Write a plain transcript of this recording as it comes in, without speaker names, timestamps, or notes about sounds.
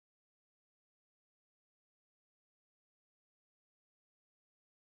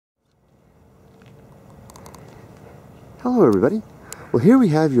Hello everybody. Well, here we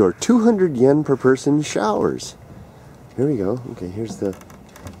have your 200 yen per person showers. Here we go. Okay, here's the...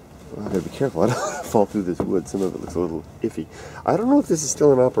 Well, I gotta be careful. I don't want to fall through this wood. Some of it looks a little iffy. I don't know if this is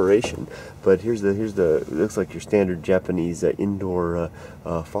still in operation, but here's the it looks like your standard Japanese indoor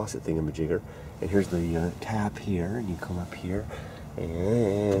faucet thingamajigger. And here's the tap here, and you come up here,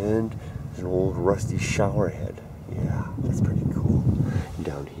 and there's an old rusty shower head. Yeah, that's pretty cool. And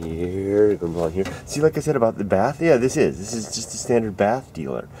down here, it goes along here. See, like I said about the bath, yeah, this is just a standard bath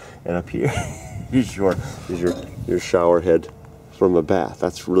dealer. And up here, here's your shower head from a bath.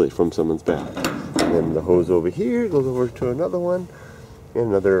 That's really from someone's bath. And then the hose over here goes over to another one, and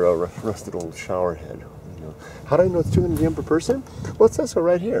another rusted old shower head. You know. How do I know it's 200 yen per person? Well, it says so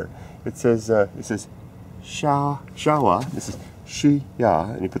right here. It says shawa. This is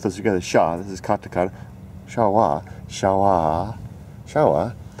shi-ya, and you put those together. Sha. This is katakana. Shawa.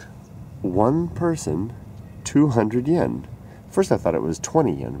 One person, 200 yen. First I thought it was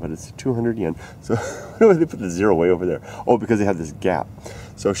 20 yen, but it's 200 yen. So why do they put the zero way over there? Oh, because they have this gap.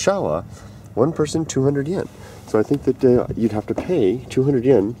 So shawa, one person, 200 yen. So I think that you'd have to pay 200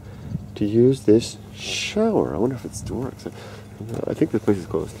 yen to use this shower. I wonder if it still works. I think this place is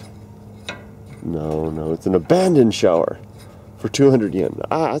closed. No, it's an abandoned shower for 200 yen.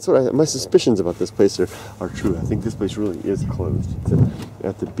 That's what my suspicions about this place are true. I think this place really is closed. It's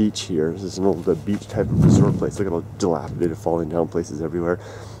at the beach here. This is an old beach type of resort place. Look at all dilapidated, falling down places everywhere.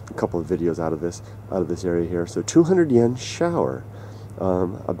 A couple of videos out of this area here. So 200 yen shower,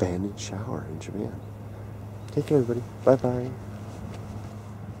 abandoned shower in Japan. Take care, everybody. Bye bye.